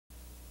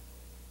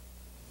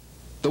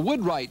The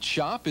Woodrights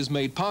Shop is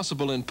made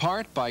possible in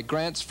part by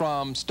grants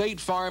from State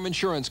Farm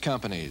insurance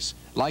companies.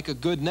 Like a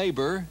good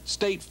neighbor,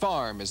 State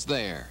Farm is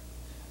there.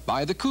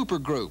 By the Cooper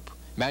Group,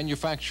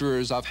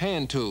 manufacturers of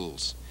hand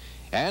tools.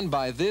 And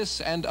by this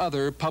and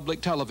other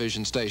public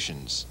television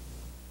stations.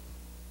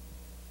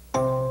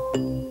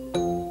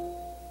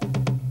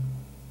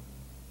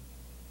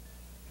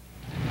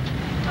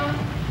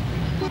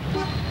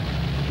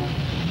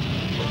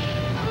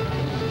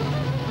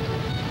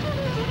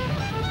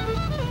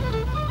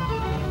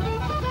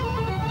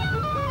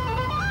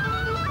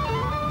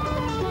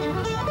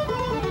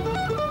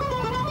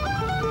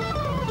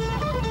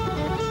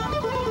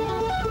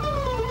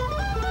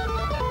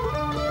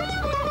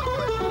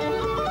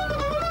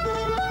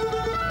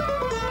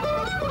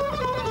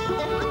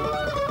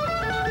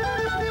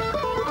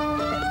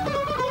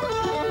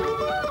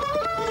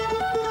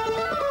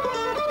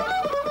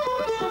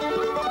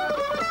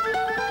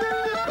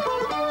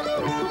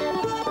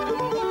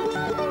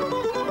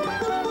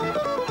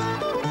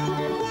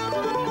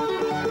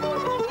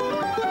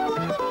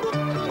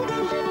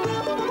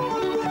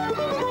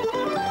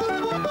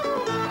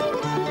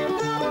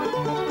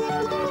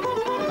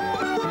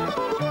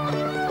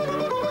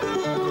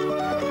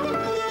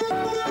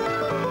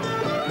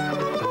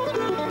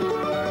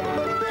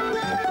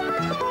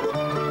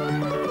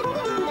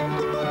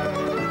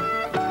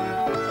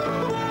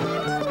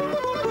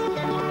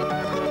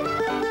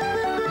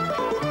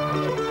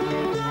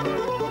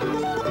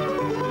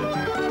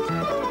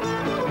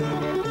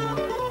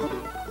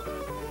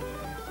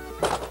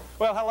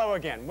 Well, hello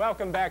again.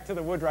 Welcome back to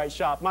the Woodrights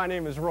Shop. My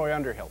name is Roy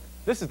Underhill.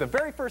 This is the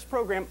very first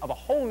program of a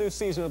whole new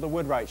season of the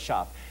Woodrights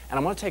Shop, and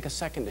I want to take a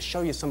second to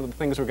show you some of the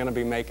things we're going to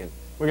be making.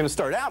 We're going to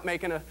start out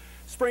making a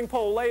spring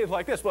pole lathe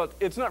like this. Well,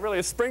 it's not really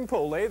a spring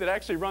pole lathe. It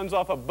actually runs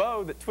off a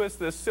bow that twists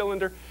this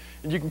cylinder,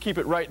 and you can keep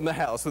it right in the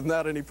house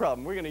without any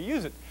problem. We're going to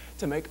use it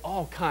to make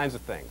all kinds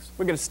of things.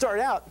 We're going to start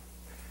out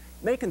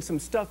making some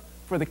stuff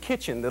for the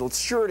kitchen that'll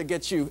sure to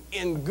get you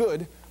in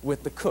good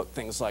with the cook.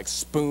 Things like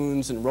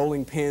spoons and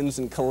rolling pins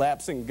and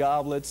collapsing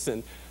goblets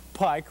and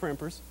pie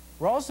crimpers.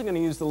 We're also going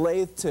to use the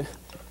lathe to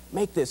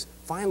make this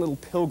fine little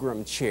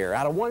pilgrim chair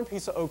out of one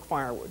piece of oak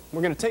firewood.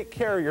 We're going to take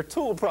care of your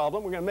tool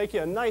problem. We're going to make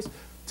you a nice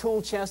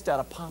tool chest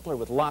out of poplar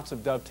with lots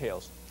of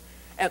dovetails.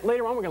 And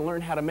later on, we're going to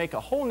learn how to make a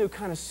whole new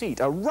kind of seat,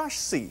 a rush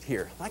seat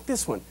here, like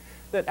this one,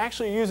 that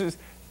actually uses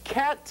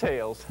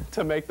cattails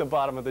to make the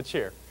bottom of the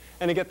chair.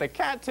 And to get the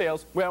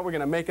cattails, well, we're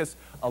going to make us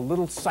a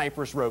little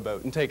cypress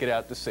rowboat and take it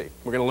out to sea.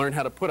 We're going to learn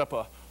how to put up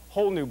a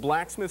whole new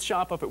blacksmith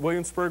shop up at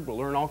Williamsburg. We'll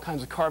learn all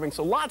kinds of carving,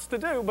 so lots to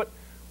do, but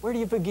where do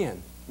you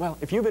begin? Well,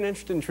 if you've been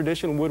interested in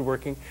traditional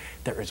woodworking,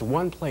 there is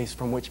one place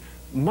from which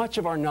much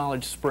of our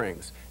knowledge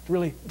springs. It's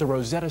really the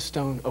Rosetta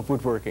Stone of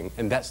woodworking,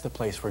 and that's the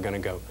place we're going to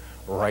go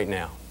right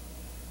now.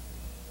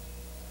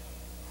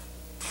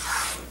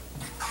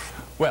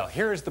 Well,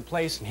 here's the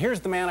place, and here's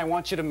the man I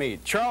want you to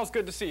meet. Charles,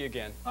 good to see you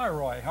again. Hi,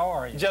 Roy. How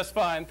are you? Just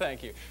fine,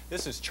 thank you.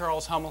 This is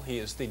Charles Hummel. He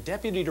is the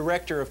Deputy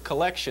Director of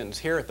Collections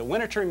here at the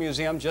Winterthur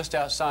Museum just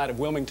outside of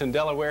Wilmington,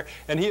 Delaware,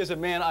 and he is a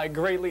man I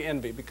greatly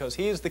envy because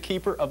he is the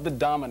keeper of the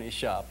Dominy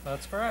shop.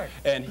 That's correct.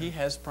 And he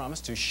has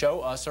promised to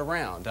show us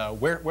around.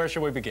 Where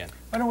shall we begin?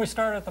 Why don't we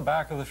start at the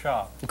back of the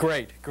shop?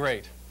 Great,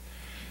 great.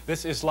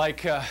 This is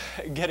like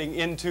getting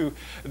into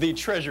the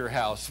treasure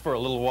house for a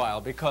little while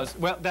because,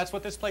 well, that's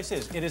what this place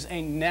is. It is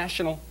a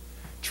national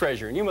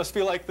treasure, and you must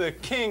feel like the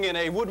king in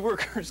a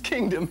woodworker's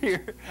kingdom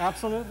here.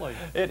 Absolutely.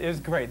 It is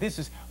great. This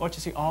is what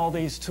you see, all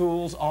these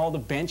tools, all the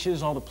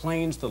benches, all the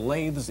planes, the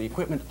lathes, the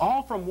equipment,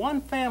 all from one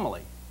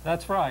family.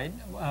 That's right.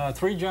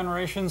 3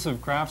 generations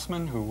of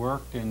craftsmen who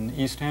worked in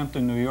East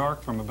Hampton, New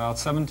York from about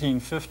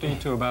 1750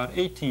 to about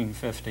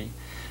 1850.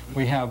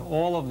 We have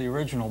all of the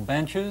original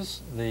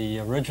benches, the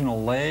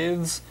original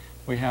lathes.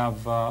 We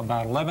have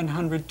about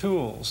 1,100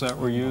 tools that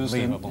were used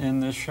in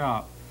this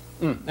shop.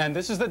 And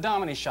this is the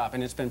Dominy shop,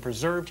 and it's been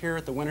preserved here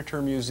at the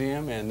Winterthur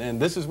Museum,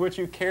 and this is what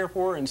you care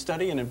for and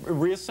study and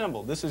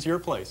reassemble. This is your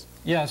place.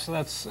 Yes,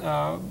 that's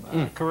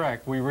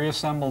correct. We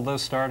reassembled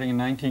this starting in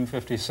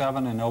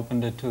 1957 and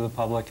opened it to the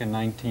public in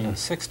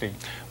 1960.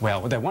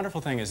 Well, the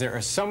wonderful thing is there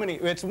are so many,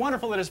 it's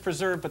wonderful that it's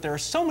preserved, but there are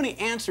so many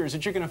answers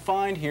that you're going to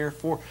find here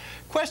for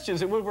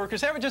questions that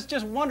woodworkers have,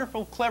 just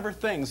wonderful, clever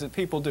things that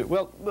people do.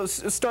 Well,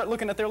 let's start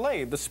looking at their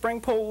lathe. The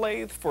spring pole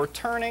lathe for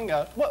turning.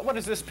 What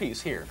is this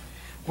piece here?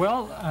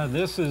 Well,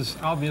 this is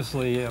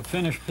obviously a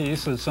finished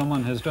piece that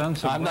someone has done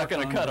some I'm not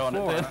going to cut on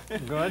it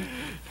then. Good.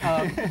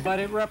 But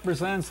it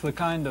represents the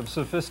kind of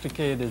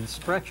sophisticated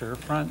stretcher,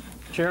 front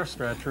chair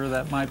stretcher,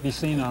 that might be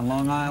seen on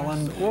Long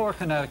Island or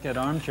Connecticut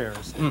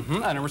armchairs.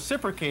 And a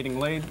reciprocating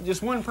lathe,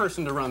 just one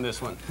person to run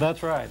this one.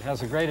 That's right. It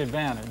has a great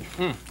advantage.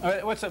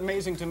 What's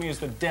amazing to me is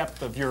the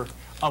depth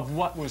of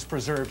what was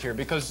preserved here,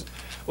 because,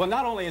 well,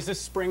 not only is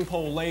this spring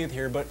pole lathe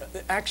here, but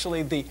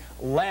actually the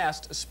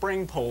last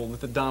spring pole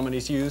that the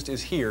Dominies used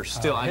is here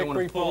still. I don't want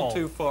to pull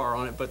too far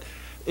on it, but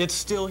it's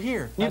still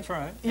here. That's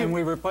right. And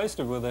we replaced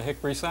it with a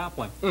hickory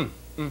sapling.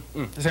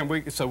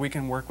 So we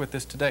can work with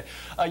this today.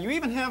 You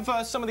even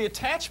have some of the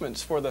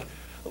attachments for the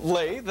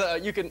lathe.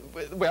 You can,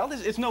 well,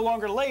 it's no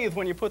longer lathe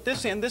when you put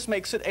this in. This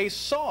makes it a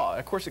saw.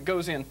 Of course, it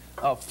goes in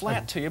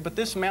flat to you, but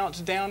this mounts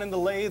down in the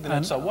lathe, and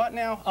it's a what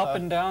now? Up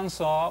and down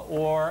saw,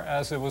 or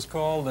as it was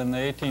called in the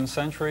 18th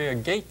century, a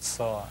gate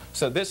saw.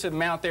 So this would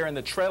mount there in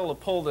the treadle to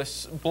pull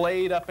this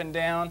blade up and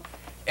down,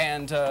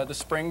 and the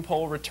spring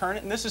pole return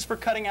it. And this is for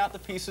cutting out the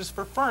pieces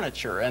for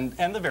furniture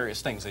and the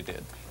various things they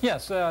did.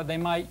 Yes, they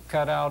might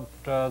cut out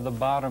the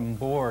bottom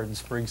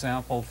boards, for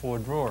example, for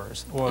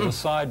drawers, or the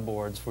side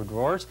boards for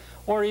drawers,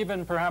 or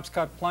even perhaps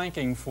cut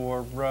planking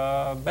for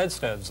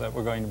bedsteads that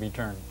were going to be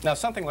turned. Now,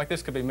 something like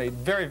this could be made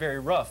very, very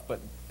rough, but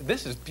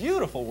this is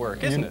beautiful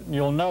work, isn't it?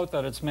 You'll note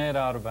that it's made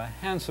out of a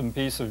handsome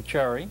piece of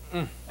cherry,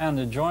 and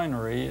the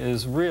joinery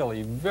is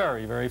really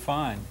very, very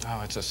fine.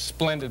 Oh, it's a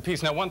splendid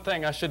piece. Now, one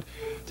thing I should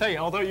tell you,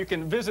 although you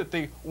can visit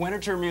the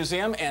Winterthur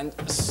Museum and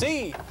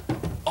see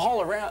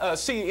all around,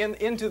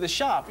 into the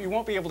shop, you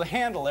won't be able to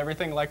handle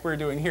everything like we're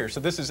doing here.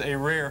 So this is a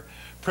rare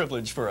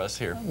privilege for us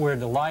here. We're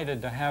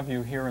delighted to have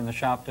you here in the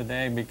shop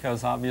today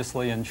because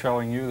obviously in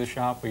showing you the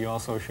shop, we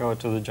also show it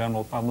to the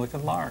general public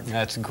at large.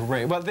 That's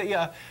great. Well,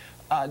 the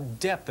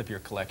depth of your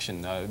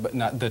collection, but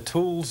not the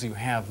tools, you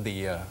have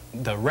the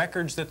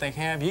records that they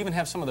have, you even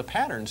have some of the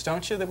patterns,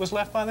 don't you, that was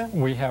left by them?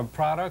 We have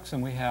products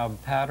and we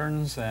have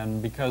patterns,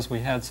 and because we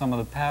had some of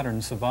the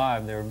patterns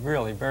survive, they're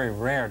really very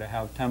rare to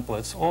have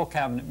templates. All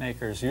cabinet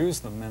makers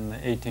used them in the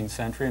 18th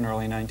century and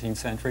early 19th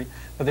century,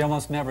 but they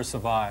almost never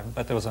survived.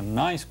 But there was a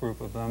nice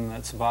group of them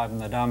that survived in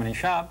the Dominy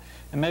shop,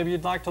 and maybe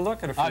you'd like to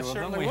look at a few of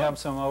them. We have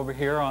some over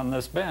here on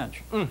this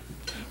bench.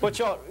 But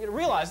y'all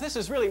realize this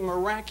is really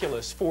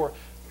miraculous for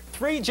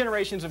 3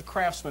 generations of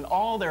craftsmen,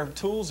 all their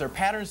tools, their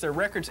patterns, their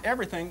records,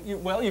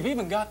 everything. Well, you've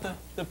even got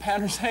the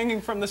patterns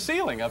hanging from the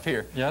ceiling up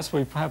here. Yes,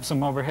 we have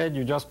some overhead.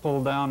 You just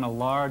pulled down a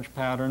large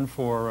pattern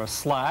for a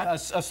slat.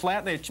 A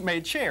slat, they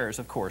made chairs,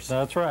 of course.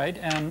 That's right,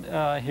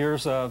 and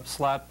here's a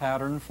slat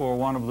pattern for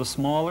one of the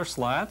smaller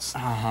slats.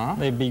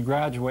 They'd be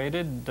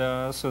graduated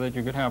so that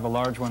you could have a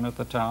large one at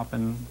the top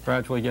and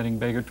gradually getting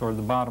bigger toward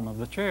the bottom of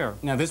the chair.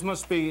 Now, this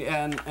must be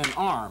an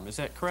arm, is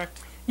that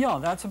correct? Yeah,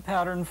 that's a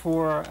pattern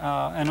for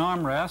an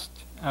armrest,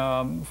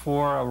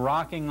 for a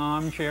rocking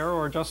armchair,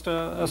 or just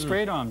a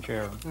straight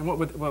armchair. And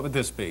what would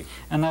this be?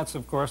 And that's,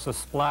 of course, a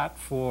splat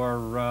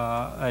for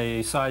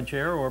a side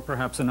chair, or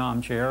perhaps an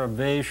armchair, a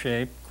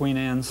vase-shaped Queen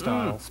Anne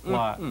style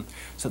splat.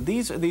 So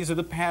these are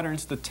the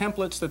patterns, the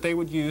templates that they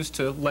would use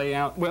to lay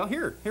out. Well,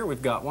 here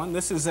we've got one.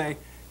 This is a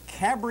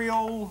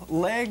cabriole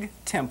leg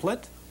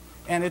template.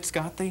 And it's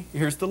got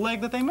here's the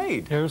leg that they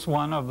made. Here's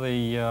one of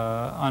the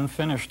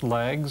unfinished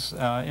legs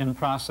in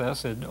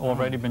process. It had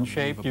already been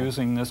shaped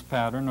using this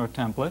pattern or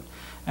template.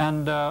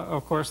 And,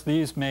 of course,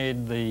 these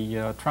made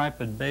the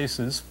tripod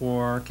bases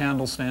for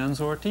candle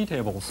stands or tea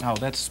tables. Oh,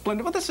 that's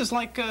splendid. Well, this is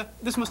like,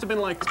 this must have been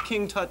like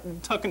King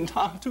Tutankhamun's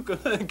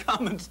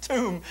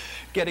tomb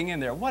getting in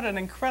there. What an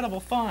incredible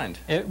find.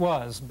 It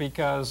was,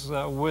 because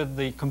with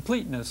the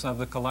completeness of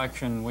the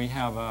collection, we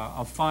have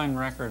a fine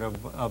record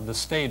of the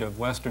state of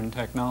Western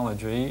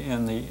technology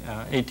in the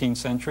 18th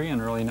century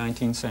and early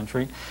 19th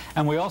century.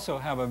 And we also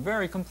have a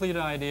very complete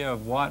idea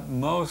of what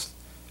most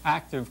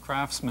active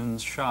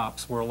craftsmen's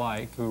shops were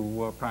like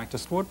who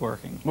practiced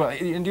woodworking. Well,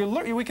 and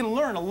we can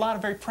learn a lot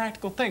of very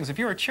practical things. If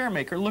you're a chair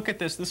maker, look at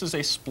this. This is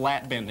a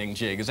splat bending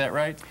jig. Is that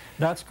right?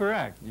 That's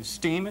correct. You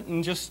steam it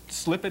and just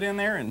slip it in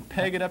there and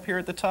peg it up here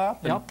at the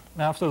top? Yep.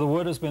 After the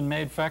wood has been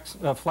made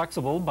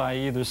flexible by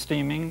either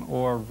steaming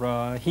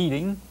or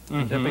heating,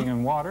 dipping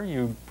in water,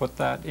 you put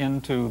that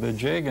into the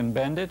jig and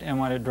bend it, and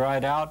when it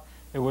dried out,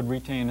 it would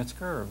retain its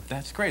curve.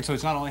 That's great. So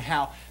it's not only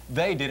how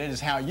they did it, it's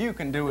how you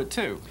can do it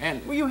too.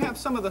 And well, you have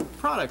some of the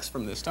products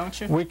from this, don't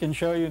you? We can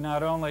show you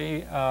not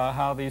only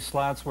how these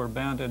slats were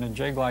bent in a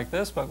jig like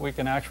this, but we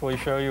can actually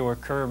show you a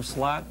curved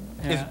slat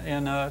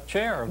in a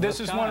chair of this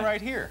is one right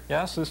here.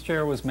 Yes, this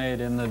chair was made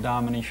in the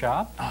Dominy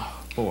shop.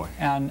 Oh, boy.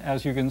 And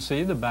as you can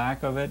see, the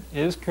back of it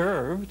is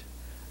curved.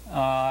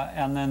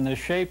 And then the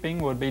shaping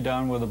would be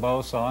done with a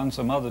bow saw and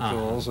some other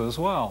tools as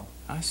well.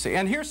 I see.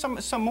 And here's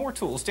some more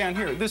tools down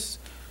here. This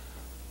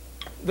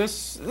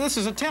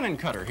is a tenon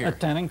cutter here. A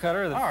tenon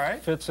cutter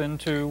that fits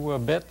into a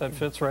bit that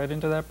fits right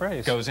into that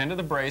brace. Goes into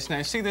the brace. Now,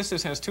 you see this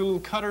has 2 little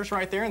cutters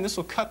right there, and this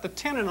will cut the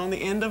tenon on the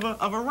end of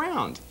a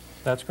round.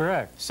 That's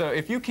correct. So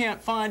if you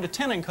can't find a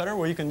tenon cutter,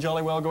 well, you can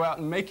jolly well go out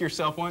and make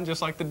yourself one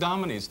just like the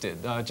Dominys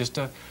did. Just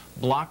a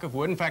block of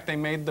wood. In fact, they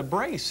made the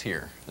brace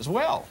here as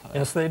well.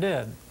 Yes, they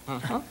did.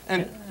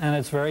 And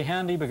it's very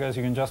handy because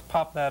you can just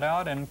pop that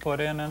out and put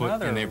in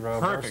another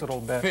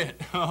versatile bit.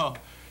 Fit. Oh.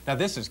 Now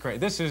this is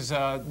great.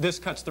 This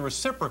cuts the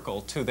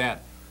reciprocal to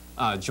that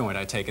joint,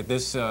 I take it.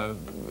 This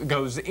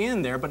goes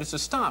in there, but it's a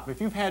stop.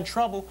 If you've had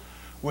trouble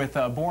with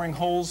boring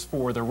holes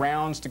for the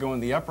rounds to go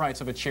in the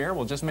uprights of a chair,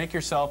 well, just make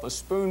yourself a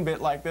spoon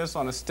bit like this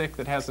on a stick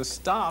that has a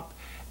stop,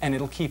 and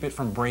it'll keep it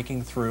from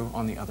breaking through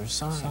on the other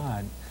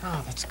side.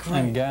 Oh, that's great.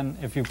 And again,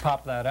 if you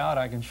pop that out,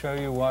 I can show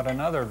you what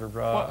another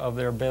of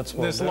their bits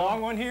will do. This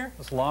long one here?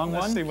 This long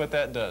one? Let's see what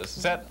that does.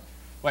 Is that,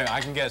 wait,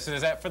 I can guess.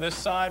 Is that for this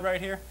side right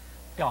here?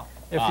 Yeah.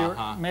 If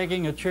you're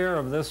making a chair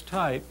of this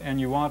type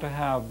and you want to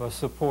have a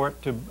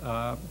support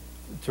to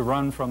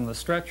run from the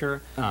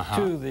stretcher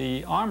to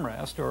the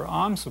armrest or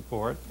arm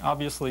support,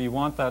 obviously you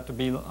want that to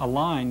be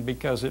aligned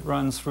because it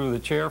runs through the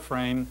chair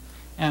frame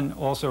and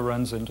also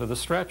runs into the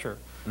stretcher.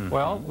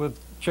 Well, with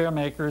chair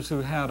makers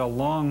who had a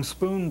long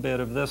spoon bit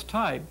of this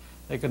type,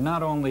 they could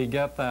not only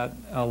get that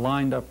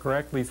lined up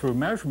correctly through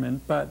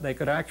measurement, but they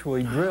could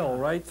actually drill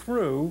right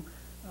through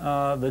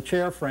the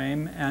chair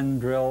frame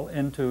and drill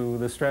into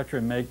the stretcher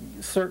and make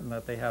certain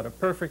that they had a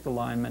perfect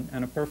alignment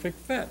and a perfect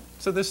fit.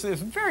 So this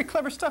is very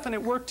clever stuff, and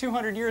it worked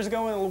 200 years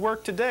ago and it'll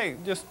work today.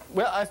 Just,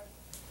 well,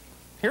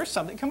 here's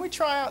something. Can we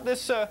try out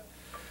this a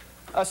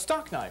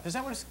stock knife? Is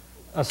that what it's?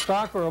 A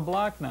stock or a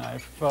block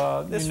knife.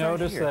 You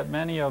notice that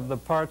many of the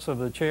parts of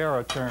the chair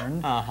are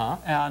turned,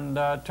 and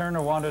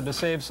Turner wanted to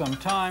save some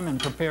time and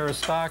prepare a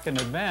stock in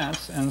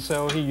advance, and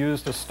so he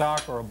used a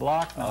stock or a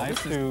block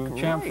knife to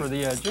chamfer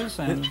the edges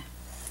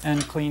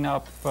and clean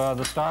up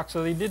the stock,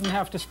 so he didn't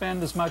have to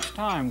spend as much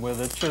time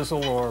with a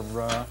chisel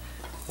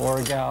or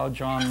a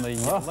gouge on the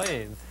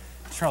lathe.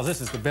 Charles,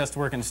 this is the best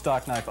working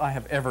stock knife I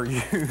have ever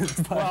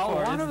used. Well,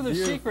 one of the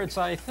secrets,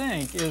 I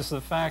think, is the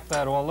fact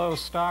that although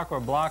stock or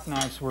block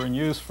knives were in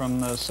use from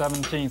the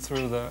 17th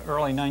through the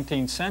early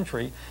 19th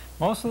century,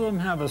 most of them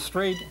have a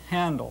straight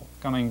handle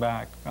coming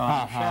back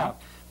on the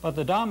shaft. But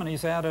the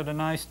Dominies added a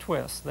nice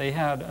twist. They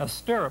had a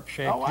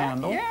stirrup-shaped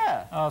handle,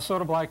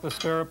 sort of like the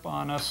stirrup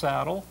on a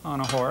saddle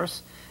on a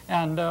horse.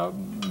 And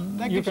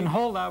you can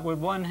hold that with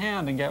one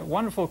hand and get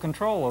wonderful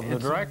control of the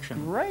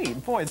direction.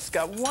 Great. Boy, it's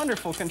got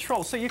wonderful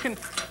control. So you can,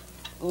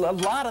 a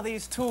lot of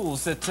these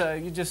tools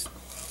that you just,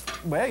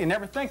 well, you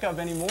never think of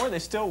anymore. They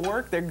still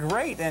work. They're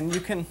great. And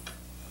you can,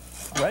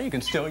 well, you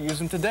can still use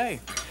them today.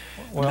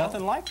 Well,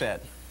 nothing like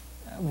that.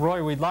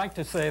 Roy, we'd like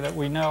to say that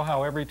we know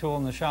how every tool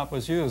in the shop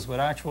was used, but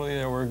actually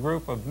there were a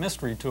group of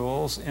mystery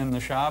tools in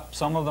the shop.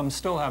 Some of them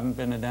still haven't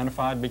been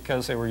identified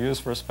because they were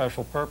used for a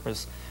special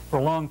purpose. For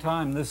a long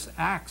time, this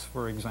axe,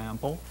 for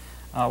example,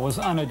 was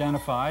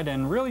unidentified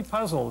and really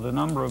puzzled a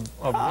number of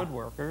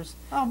woodworkers.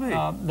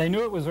 They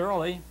knew it was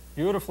early,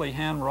 beautifully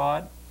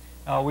hand-wrought.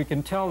 We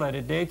can tell that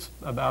it dates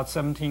about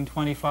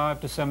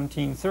 1725 to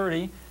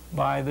 1730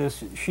 by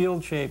this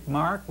shield-shaped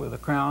mark with a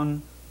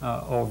crown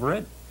over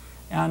it.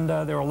 And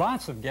there are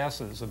lots of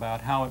guesses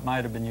about how it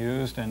might have been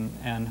used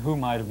and who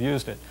might have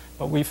used it.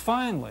 But we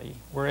finally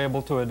were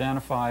able to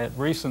identify it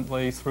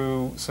recently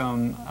through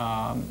some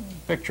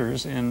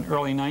pictures in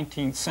early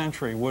 19th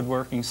century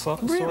woodworking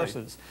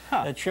sources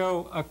that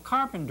show a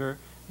carpenter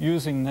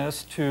using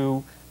this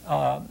to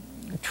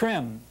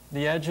trim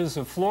the edges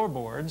of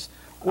floorboards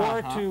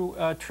or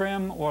to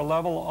trim or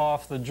level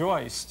off the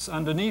joists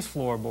underneath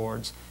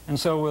floorboards. And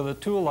so with a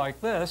tool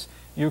like this,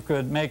 you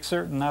could make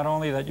certain not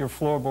only that your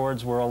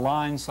floorboards were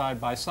aligned side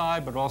by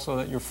side, but also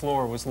that your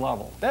floor was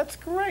level. That's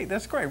great.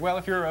 That's great. Well,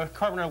 if you're a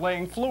carpenter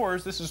laying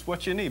floors, this is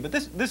what you need. But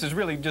this is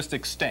really just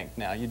extinct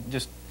now. You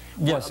just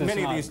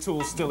many of these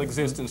tools still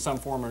exist in some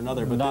form or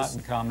another, but not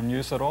in common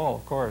use at all,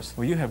 of course.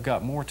 Well, you have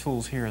got more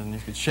tools here than you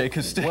could shake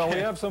a stick. Well, we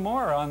have some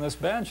more on this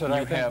bench that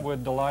I think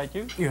would delight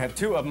you. You have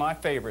two of my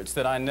favorites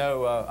that I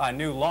know I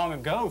knew long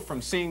ago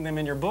from seeing them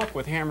in your book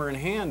with hammer in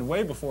hand,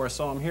 way before I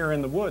saw them here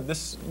in the wood.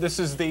 This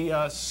is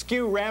the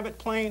skew rabbit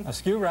plane. A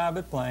skew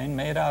rabbit plane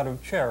made out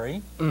of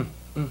cherry.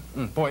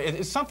 Boy,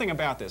 it's something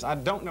about this. I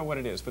don't know what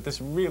it is, but this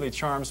really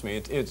charms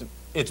me.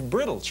 It's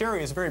brittle.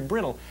 Cherry is very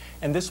brittle,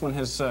 and this one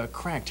has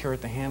cracked here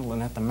at the handle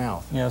and at the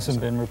mouth. Yes, and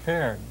been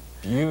repaired.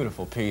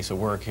 Beautiful piece of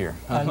work here.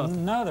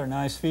 Another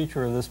nice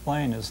feature of this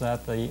plane is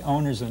that the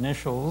owner's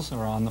initials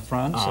are on the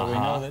front, so we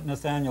know that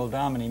Nathaniel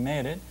Dominy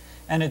made it,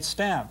 and it's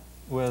stamped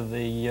with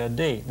the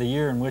date, the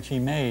year in which he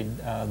made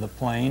the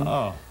plane.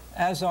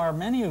 As are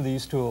many of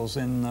these tools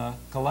in the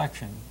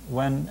collection.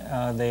 When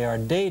they are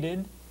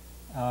dated,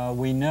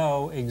 we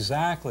know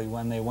exactly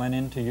when they went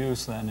into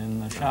use then in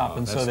the shop,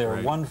 and so they're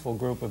a wonderful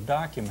group of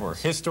documents. For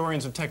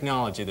historians of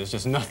technology, there's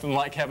just nothing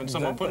like having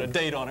someone put a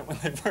date on it when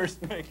they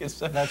first make it.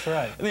 So that's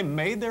right. And they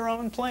made their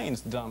own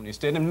planes, the Dominies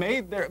did, and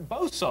made their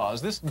bow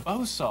saws. This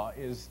bow saw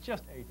is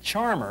just a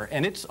charmer,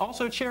 and it's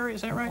also cherry,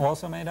 is that right?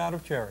 Also made out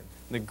of cherry.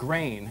 The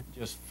grain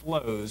just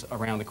flows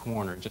around the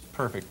corner, just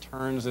perfect.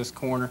 Turns this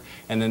corner,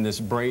 and then this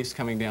brace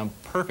coming down,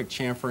 perfect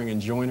chamfering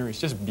and joinery. It's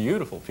just a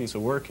beautiful piece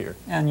of work here.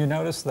 And you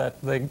notice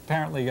that they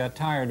apparently got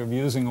tired of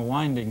using a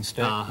winding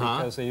stick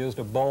because they used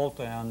a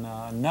bolt and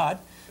a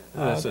nut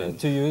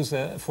to use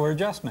for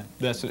adjustment.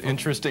 That's an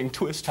interesting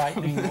twist.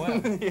 Tightening the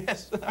web.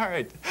 Yes, all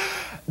right.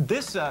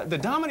 This, the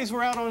Dominies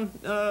were out on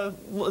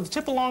the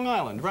tip of Long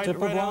Island, right? Tip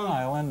of Long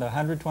Island,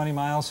 120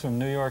 miles from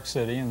New York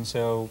City, and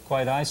so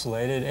quite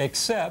isolated,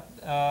 except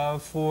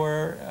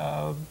for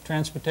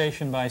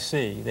transportation by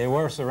sea. They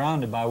were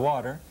surrounded by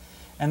water,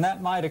 and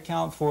that might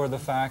account for the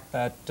fact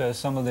that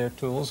some of their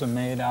tools are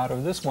made out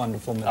of this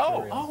wonderful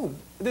material.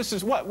 This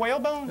is what,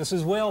 whalebone? This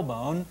is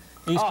whalebone.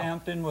 East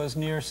Hampton was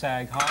near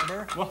Sag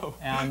Harbor,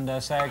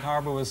 and Sag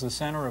Harbor was the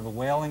center of a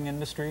whaling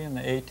industry in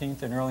the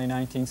 18th and early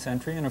 19th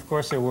century, and of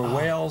course there were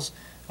whales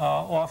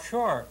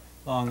offshore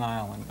Long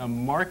Island. A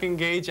marking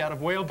gauge out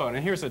of whalebone,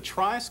 and here's a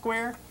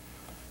tri-square.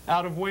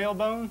 out of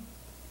whalebone.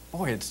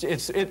 Boy,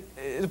 is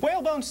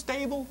whalebone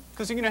stable?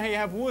 Because you know how you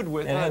have wood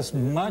with... It has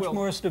much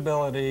more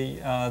stability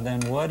than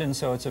wood, and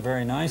so it's a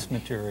very nice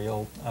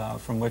material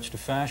from which to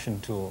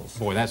fashion tools.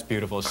 Boy, that's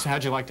beautiful.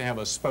 How'd you like to have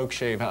a spoke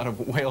shave out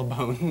of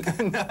whalebone?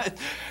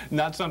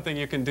 Not something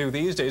you can do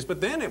these days, but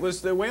then it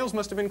was, the whales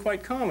must have been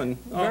quite common.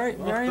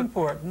 Very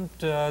important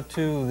to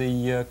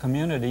the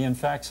community. In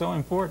fact, so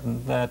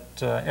important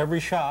that every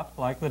shop,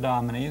 like the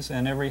Dominys,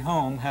 and every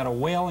home had a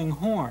whaling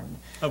horn.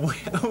 A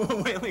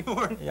whaling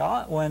horn?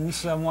 Yeah, when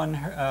someone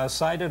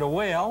sighted a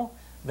whale,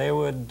 they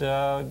would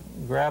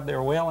grab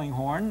their whaling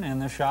horn in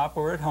the shop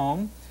or at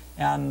home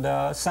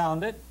and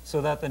sound it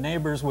so that the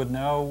neighbors would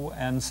know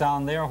and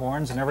sound their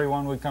horns, and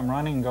everyone would come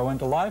running and go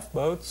into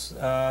lifeboats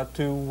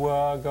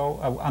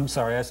I'm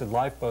sorry, I said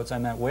lifeboats, I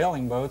meant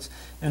whaling boats,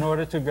 in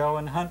order to go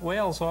and hunt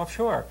whales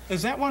offshore.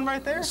 Is that one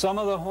right there? Some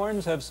of the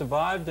horns have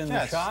survived in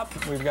the shop.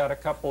 We've got a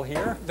couple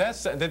here.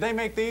 Did they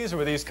make these, or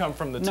were these come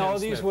from the tinsmith? No,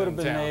 these would have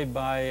been made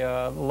by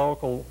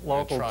local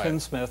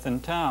tinsmith in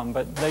town,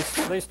 but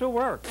they still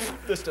work.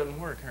 This doesn't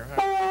work here.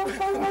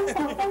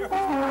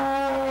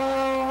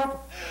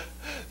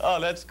 Oh,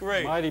 that's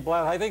great. Mighty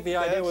blast. I think the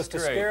idea was to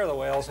scare the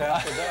whales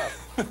half to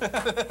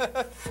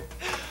death.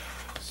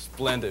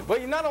 Splendid. Well,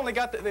 they've not only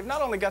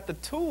got the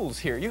tools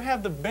here, you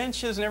have the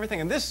benches and everything.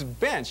 And this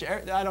bench,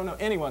 I don't know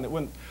anyone that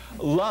wouldn't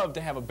love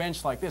to have a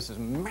bench like this. This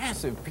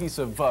massive piece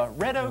of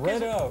red oak.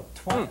 Red oak,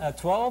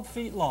 12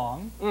 feet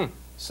long,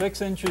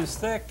 6 inches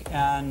thick,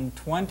 and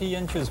 20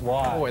 inches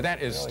wide. Boy,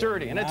 that is really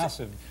sturdy. And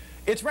massive.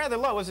 It's rather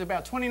low. Is it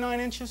about 29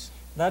 inches?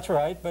 That's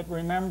right, but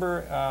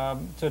remember,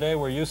 today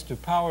we're used to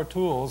power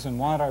tools and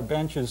want our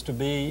benches to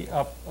be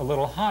up a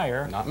little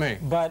higher. Not me.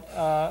 But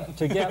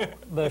to get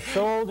the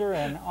shoulder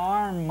and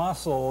arm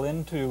muscle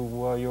into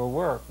your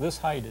work, this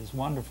height is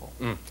wonderful.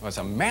 Well, it's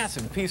a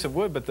massive piece of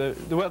wood, but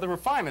the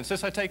refinements,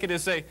 this I take it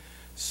is a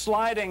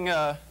sliding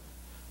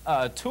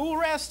tool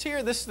rest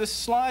here. This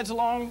slides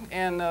along,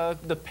 and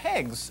the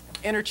pegs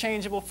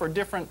interchangeable for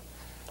different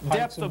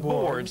depth of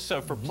boards.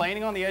 So for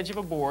planing on the edge of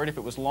a board, if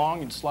it was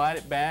long, you'd slide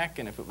it back,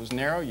 and if it was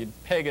narrow, you'd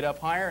peg it up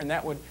higher, and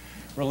that would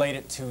relate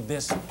it to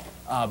this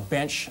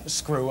bench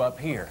screw up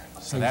here.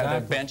 So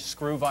that bench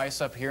screw vise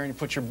up here, and you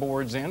put your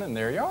boards in, and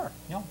there you are.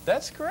 Yeah.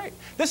 That's great.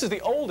 This is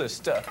the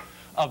oldest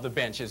of the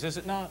benches, is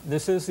it not?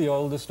 This is the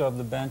oldest of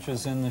the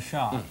benches in the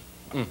shop.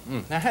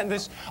 Now,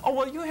 oh,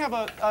 well, you have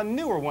a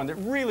newer one that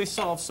really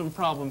solves some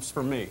problems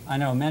for me. I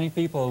know many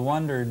people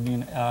wondered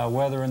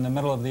whether in the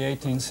middle of the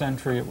 18th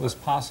century it was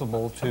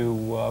possible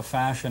to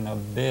fashion a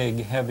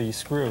big, heavy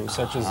screw,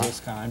 such as this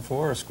kind,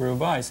 for a screw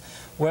vise.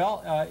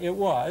 Well, it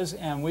was,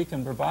 and we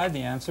can provide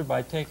the answer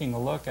by taking a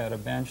look at a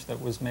bench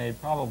that was made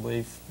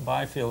probably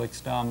by Felix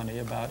Dominy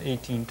about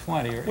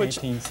 1820 or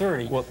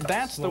 1830. Well,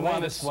 that's the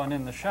latest one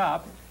in the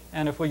shop,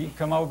 and if we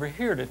come over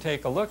here to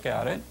take a look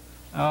at it,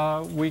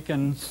 we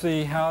can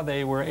see how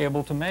they were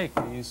able to make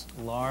these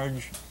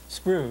large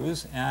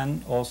screws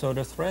and also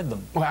to thread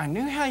them. Well, I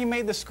knew how you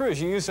made the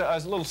screws. You use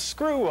a little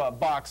screw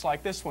box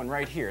like this one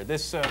right here.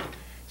 This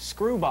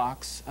screw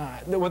box,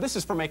 well, this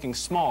is for making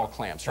small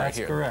clamps right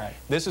here. That's correct.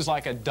 This is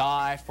like a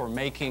die for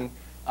making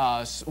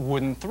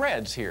wooden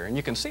threads here. And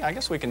you can see, I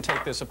guess we can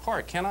take this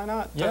apart, can I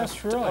not? Yes,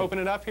 surely. Open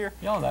it up here?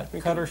 Yeah, that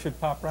cutter should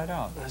pop right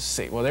out. Let's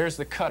see. Well, there's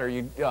the cutter.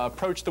 You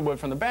approach the wood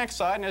from the back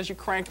side, and as you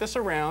crank this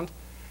around,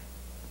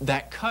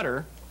 that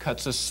cutter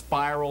cuts a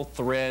spiral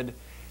thread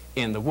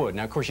in the wood.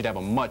 Now, of course, you'd have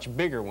a much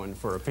bigger one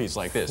for a piece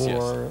like this, yes.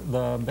 For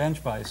the bench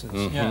vices,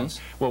 yes.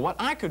 Well, what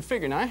I could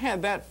figure, and I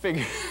had that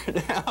figured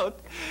out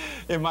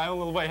in my own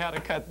little way, how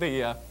to cut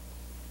the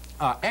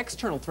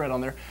external thread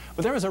on there,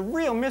 but there was a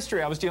real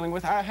mystery I was dealing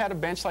with. I had a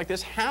bench like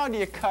this. How do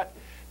you cut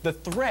the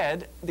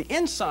thread, the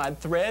inside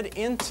thread,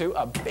 into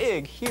a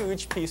big,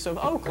 huge piece of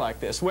oak like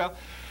this? Well,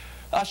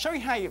 I'll show you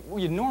how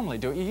you normally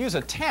do it. You use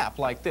a tap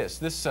like this.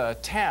 This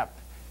tap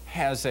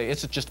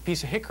it's just a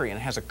piece of hickory, and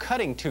it has a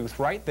cutting tooth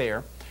right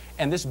there.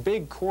 And this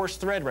big coarse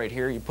thread right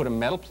here, you put a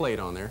metal plate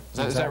on there.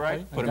 Is that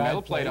right? Put a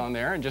metal plate on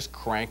there and just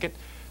crank it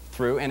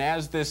through. And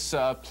as this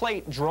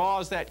plate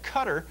draws that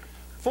cutter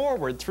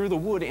forward through the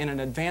wood in an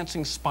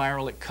advancing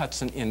spiral, it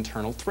cuts an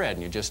internal thread.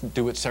 And you just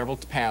do it several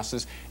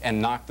passes and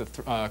knock the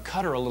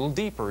cutter a little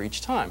deeper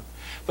each time.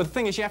 But the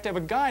thing is, you have to have a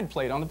guide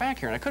plate on the back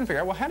here. And I couldn't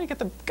figure out, well, how do you get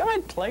the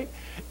guide plate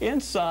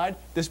inside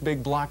this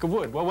big block of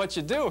wood? Well, what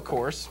you do, of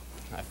course,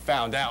 I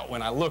found out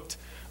when I looked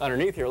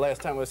underneath here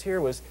last time I was here,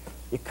 was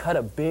you cut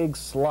a big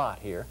slot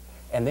here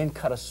and then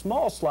cut a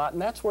small slot,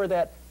 and that's where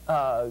that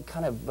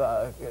kind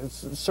of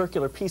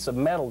circular piece of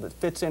metal that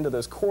fits into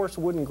those coarse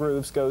wooden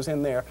grooves goes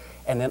in there,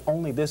 and then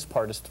only this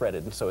part is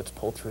threaded, and so it's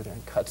pulled through there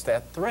and cuts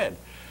that thread.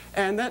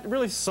 And that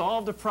really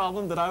solved a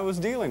problem that I was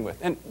dealing with.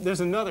 And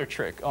there's another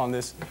trick on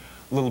this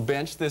little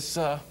bench. This,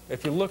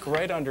 if you look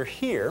right under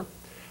here,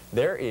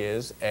 there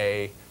is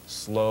a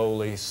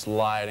slowly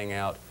sliding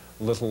out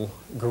little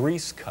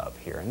grease cup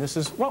here. And this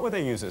is, what would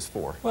they use this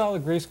for? Well, the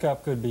grease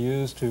cup could be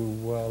used to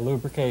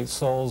lubricate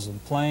soles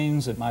of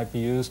planes. It might be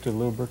used to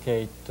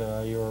lubricate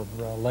your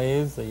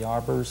lathe, the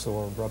arbors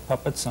or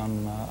puppets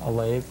on a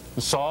lathe.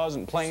 Saws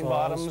and plane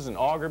bottoms and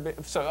auger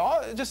bits.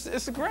 So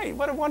it's great.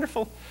 What a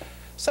wonderful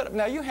setup.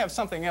 Now you have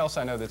something else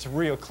I know that's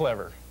real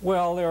clever.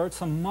 Well, there are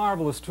some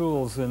marvelous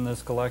tools in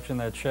this collection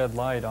that shed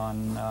light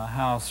on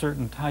how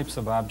certain types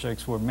of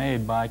objects were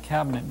made by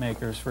cabinet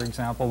makers, for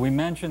example. We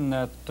mentioned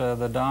that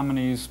the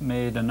Dominies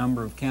made a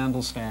number of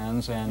candle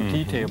stands and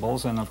tea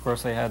tables, and of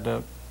course they had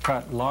to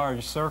cut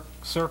large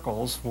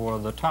circles for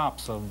the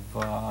tops of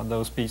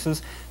those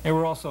pieces. They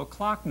were also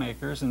clock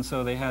makers, and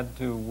so they had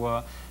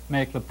to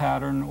make the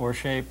pattern or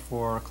shape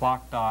for a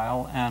clock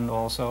dial and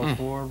also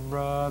for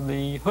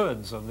the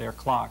hoods of their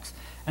clocks.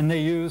 And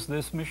they used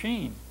this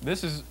machine.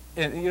 This is,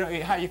 you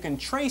know, how you can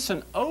trace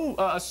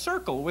a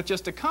circle with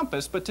just a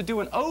compass, but to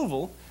do an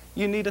oval,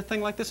 you need a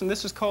thing like this, and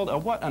this is called a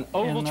what? An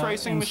oval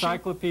tracing machine?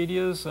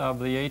 Encyclopedias of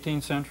the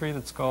 18th century,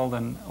 that's called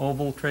an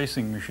oval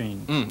tracing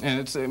machine. And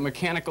it's a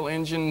mechanical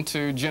engine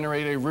to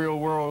generate a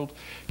real-world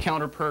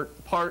counterpart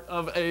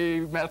of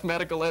a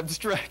mathematical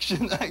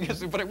abstraction, I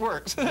guess, but it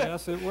works.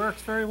 Yes, it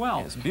works very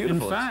well. It's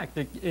beautiful. In fact,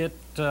 it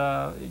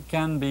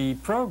can be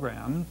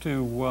programmed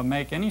to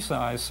make any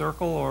size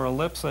circle or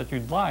ellipse that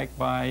you'd like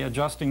by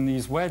adjusting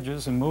these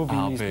wedges and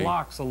moving these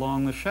blocks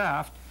along the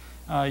shaft.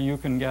 You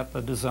can get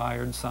the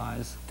desired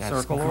size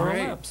circle or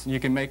ellipse. You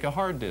can make a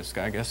hard disk,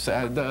 I guess,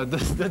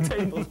 the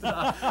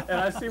tabletop. And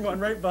I see one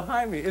right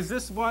behind me. Is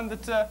this one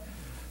that,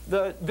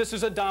 this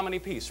is a Dominy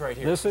piece right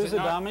here? This is a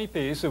Dominy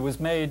piece. It was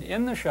made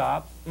in the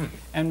shop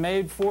and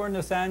made for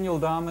Nathaniel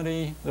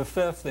Dominy V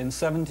in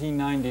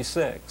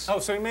 1796. Oh,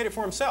 so he made it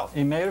for himself?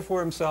 He made it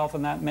for himself,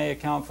 and that may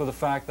account for the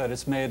fact that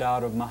it's made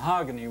out of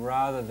mahogany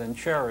rather than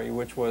cherry,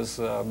 which was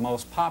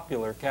most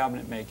popular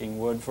cabinet-making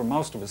wood for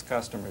most of his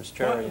customers,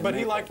 cherry. But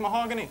he liked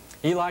mahogany?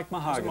 He liked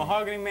mahogany. He's a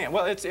mahogany man.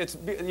 Well,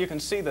 you can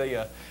see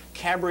the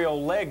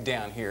cabriole leg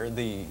down here.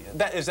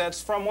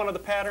 That's from one of the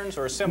patterns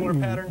or a similar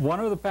pattern?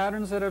 One of the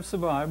patterns that have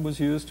survived was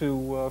used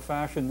to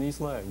fashion these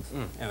legs.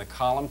 And the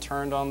column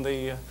turned on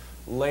the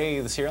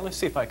lathes here. Let's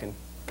see if I can...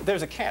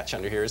 There's a catch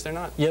under here, is there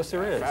not? Yes,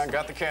 there is. I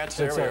got the catch.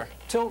 There we are.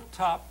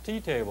 Tilt-top tea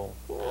table.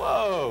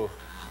 Whoa!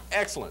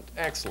 Excellent,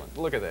 excellent.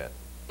 Look at that.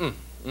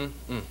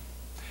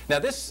 Now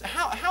this,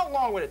 how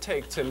long would it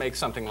take to make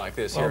something like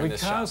this here in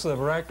this shop? Because the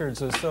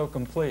records are so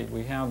complete,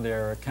 we have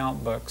their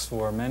account books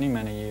for many,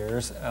 many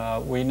years.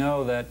 We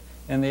know that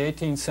in the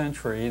 18th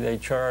century, a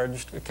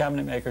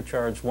cabinet maker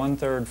charged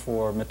 1/3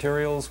 for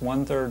materials,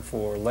 1/3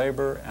 for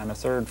labor, and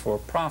 1/3 for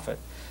profit.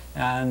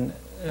 And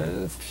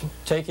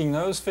taking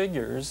those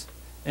figures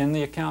in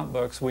the account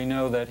books, we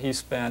know that he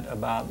spent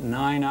about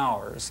 9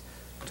 hours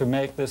to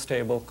make this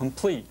table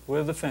complete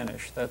with the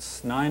finish.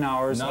 That's 9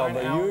 hours of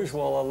a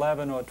usual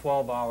 11 or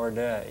 12-hour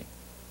day.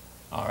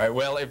 All right,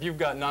 well, if you've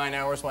got 9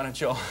 hours, why don't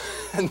you all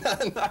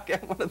knock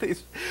out one of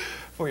these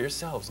for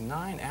yourselves?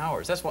 9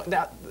 hours. That's what.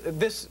 Now,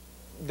 this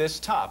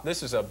top,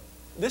 this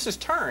is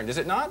turned, is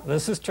it not?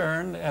 This is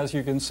turned. As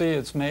you can see,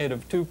 it's made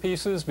of 2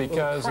 pieces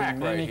because in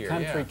many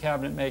country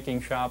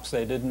cabinet-making shops,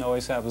 they didn't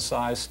always have the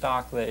size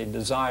stock they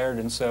desired,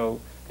 and so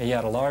he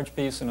had a large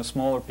piece and a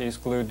smaller piece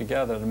glued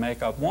together to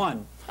make up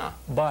one.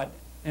 But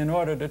in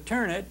order to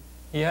turn it,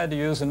 he had to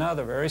use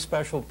another very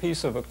special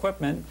piece of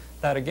equipment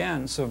that,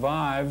 again,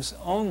 survives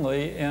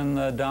only in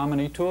the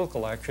Dominy tool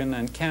collection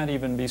and can't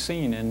even be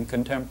seen in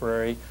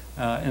contemporary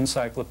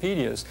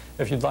encyclopedias.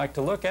 If you'd like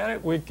to look at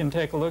it, we can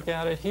take a look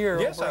at it here.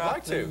 Yes, I'd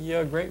like to.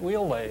 The Great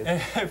Wheel Lathe.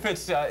 If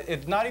it's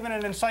not even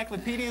in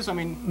encyclopedias, I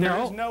mean, there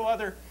is no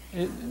other...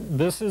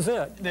 This is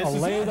it. A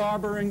lathe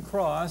arbor and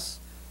cross.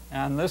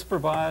 And this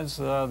provides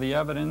the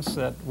evidence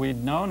that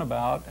we'd known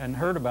about and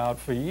heard about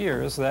for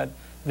years, that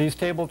these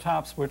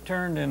tabletops were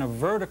turned in a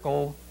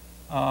vertical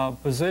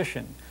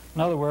position.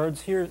 In other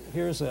words,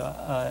 here's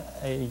a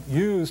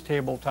used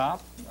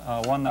tabletop,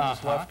 one that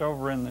was left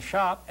over in the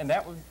shop. And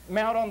that would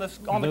mount on the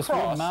cross? This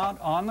would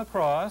mount on the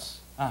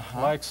cross,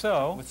 like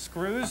so. With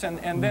screws, and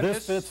then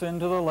this fits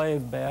into the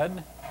lathe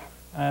bed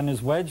and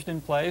is wedged in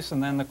place,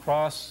 and then the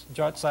cross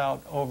juts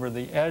out over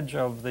the edge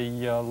of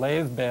the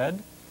lathe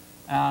bed.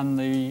 And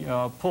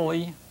the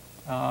pulley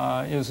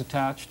is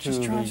attached to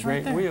the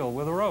great wheel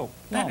with a rope.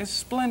 That is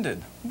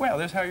splendid. Well,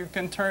 that's how you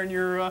can turn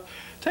your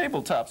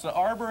tabletops, an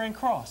arbor and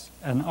cross.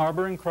 An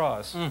arbor and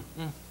cross.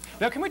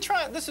 Now, can we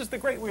try it? This is the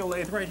great wheel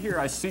lathe right here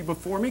I see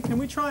before me. Can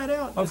we try it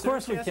out? Of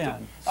course we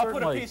can. I'll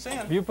put a piece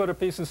in. You put a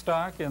piece of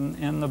stock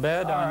in the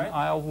bed, and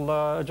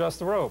I'll adjust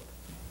the rope.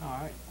 All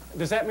right.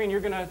 Does that mean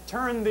you're going to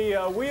turn the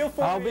wheel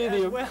for me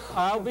as well?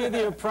 I'll be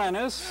the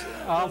apprentice.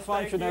 I'll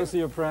function as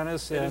the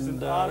apprentice and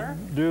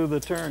do the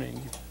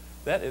turning.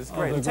 That is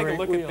great. Let's take a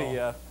look at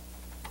the...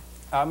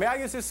 may I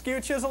use this skew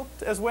chisel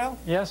as well?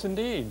 Yes,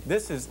 indeed.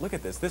 This is, look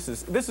at this. This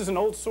is an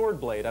old sword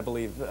blade, I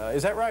believe.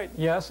 Is that right?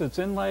 Yes, it's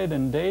inlaid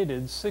and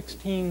dated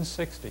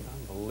 1660.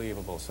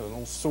 Unbelievable. So an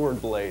old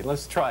sword blade.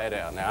 Let's try it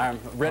out. Now I'm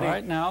ready. All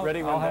right, now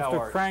ready when I'll have thou to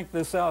art. crank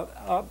this out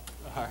up.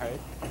 All right.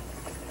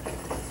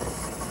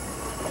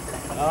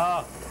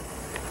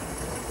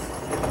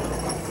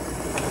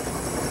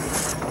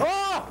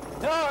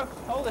 No,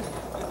 hold it.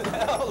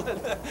 Hold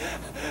it.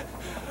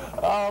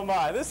 Oh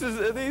my, this is,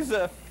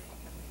 A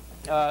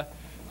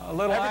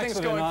little everything's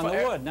accident going on the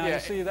fine. wood. Now, Yeah. you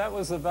see, that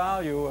was the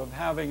value of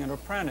having an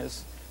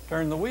apprentice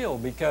turn the wheel,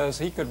 because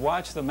he could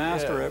watch the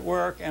master Yeah. at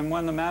work, and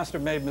when the master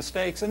made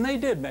mistakes, and they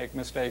did make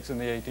mistakes in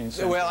the 18th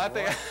century. well, I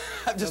think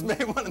I just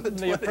made one in the 20th.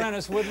 The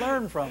apprentice would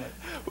learn from it.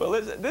 Well,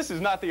 this is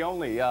not the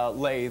only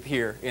lathe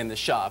here in the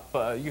shop.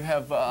 You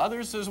have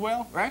others as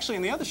well, or actually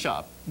in the other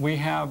shop. We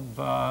have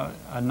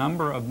a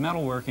number of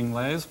metalworking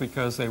lathes,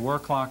 because they were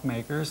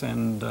clockmakers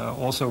and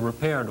also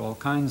repaired all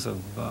kinds of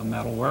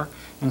metalwork,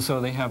 and so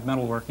they have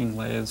metalworking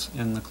lathes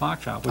in the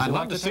clock shop. Would I'd you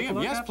love like to see take a them.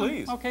 look Yes, at them?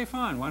 please. Okay,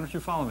 fine. Why don't you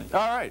follow me? All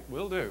right,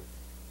 will do.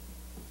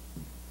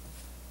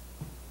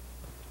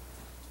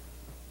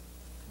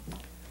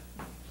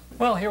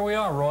 Well, here we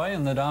are, Roy,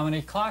 in the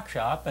Dominy clock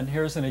shop, and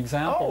here's an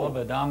example of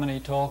a Dominy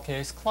tall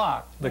case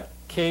clock. The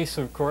case,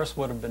 of course,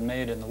 would have been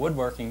made in the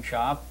woodworking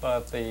shop,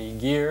 but the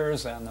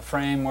gears and the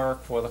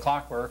framework for the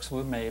clockworks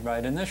were made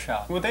right in this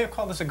shop. Would they have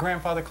called this a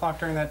grandfather clock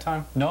during that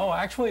time? No,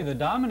 actually, the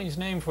Dominy's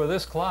name for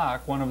this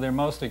clock, one of their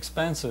most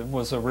expensive,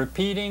 was a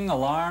repeating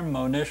alarm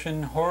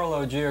monition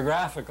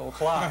horologeographical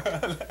clock.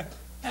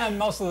 And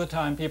most of the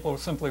time, people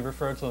simply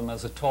refer to them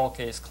as a tall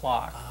case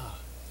clock.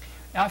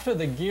 After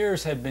the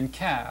gears had been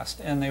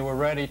cast and they were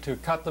ready to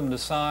cut them to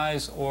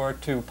size or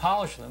to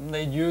polish them,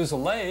 they'd use a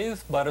lathe,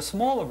 but a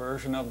smaller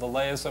version of the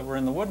lathes that were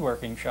in the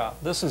woodworking shop.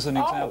 This is an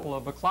example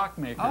of a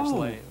clockmaker's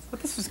lathe.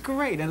 But this is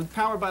great, and it's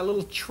powered by a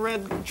little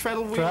treadle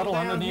wheel Treadle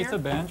down underneath here.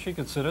 the bench. He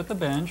could sit at the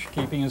bench,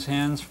 keeping his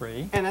hands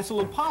free. And that's a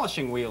little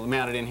polishing wheel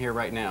mounted in here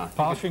right now.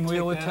 Polishing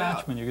wheel take that out.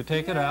 attachment. You could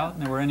take it out,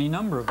 and there were any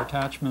number of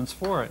attachments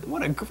for it.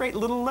 What a great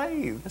little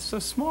lathe. That's so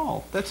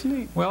small. That's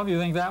neat. Well, if you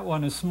think that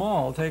one is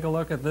small, take a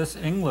look at this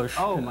English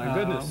Oh, my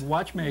goodness.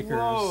 watchmaker's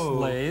Whoa.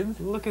 lathe.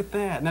 Look at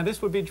that. Now,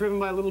 this would be driven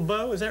by a little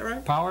bow, is that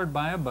right? Powered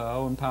by a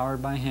bow and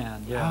powered by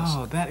hand, yes.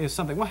 Oh, that is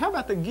something. Well, how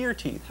about the gear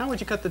teeth? How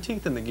would you cut the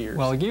teeth in the gears?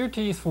 Well, gear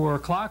teeth for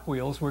clock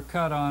wheels were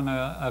cut on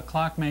a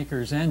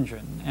clockmaker's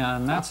engine,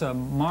 and that's a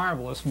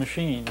marvelous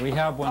machine. We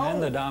have one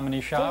in the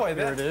Dominy shop. Boy,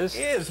 Here that it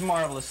is.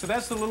 marvelous. So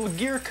that's the little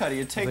gear cutter.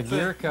 You take The the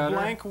gear cutter.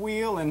 blank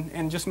wheel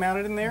and just mount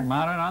it in there?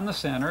 Mounted on the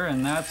center,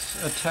 and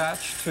that's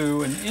attached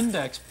to an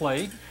index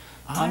plate.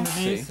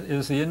 Underneath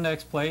is the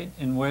index plate,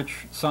 in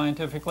which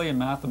scientifically and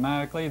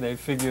mathematically they've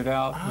figured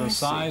out the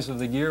size of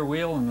the gear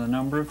wheel and the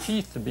number of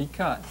teeth to be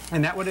cut.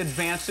 And that would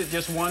advance it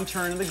just one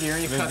turn of the gear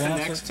and you cut the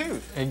Advance next it-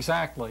 tooth.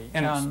 Exactly.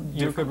 And it's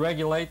you different. could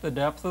regulate the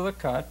depth of the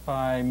cut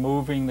by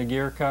moving the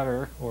gear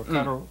cutter or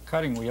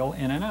cutting wheel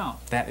in and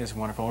out. That is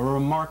wonderful. A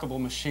remarkable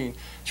machine.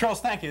 Charles,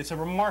 thank you. It's a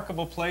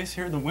remarkable place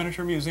here at the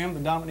Winterthur Museum, the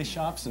Dominy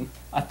shops, and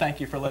I thank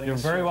you for letting You're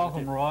us very share with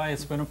welcome, you. Roy.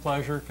 It's been a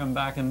pleasure. Come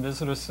back and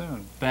visit us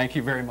soon. Thank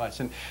you very much.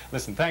 And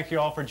listen, thank you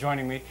all for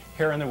joining me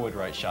here in the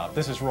Woodwright Shop.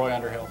 This is Roy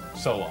Underhill.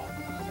 So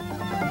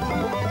long.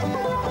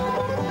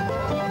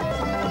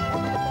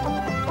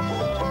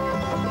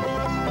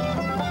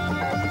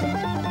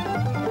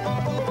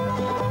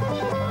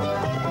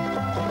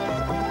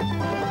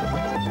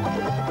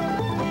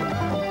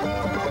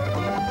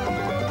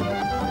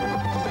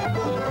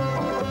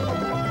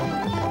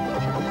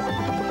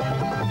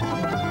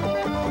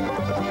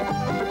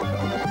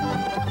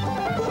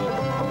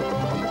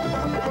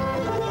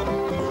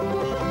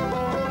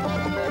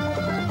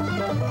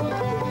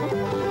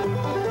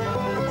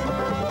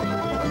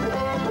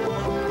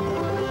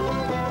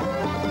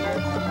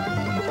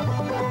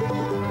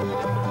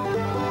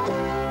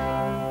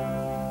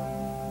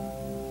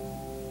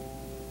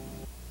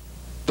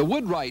 The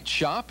Woodwrights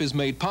Shop is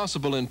made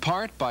possible in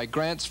part by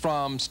grants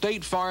from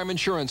State Farm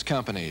Insurance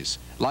Companies.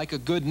 Like a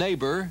good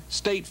neighbor,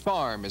 State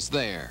Farm is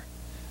there.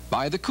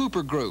 By the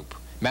Cooper Group,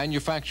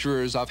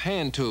 manufacturers of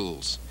hand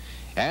tools.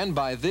 And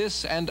by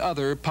this and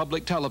other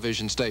public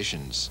television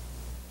stations.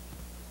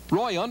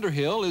 Roy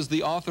Underhill is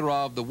the author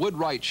of The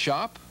Woodwrights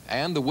Shop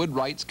and The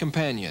Woodwrights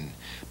Companion,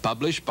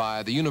 published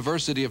by the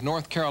University of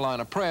North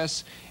Carolina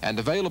Press and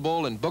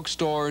available in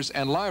bookstores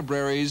and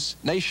libraries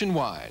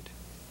nationwide.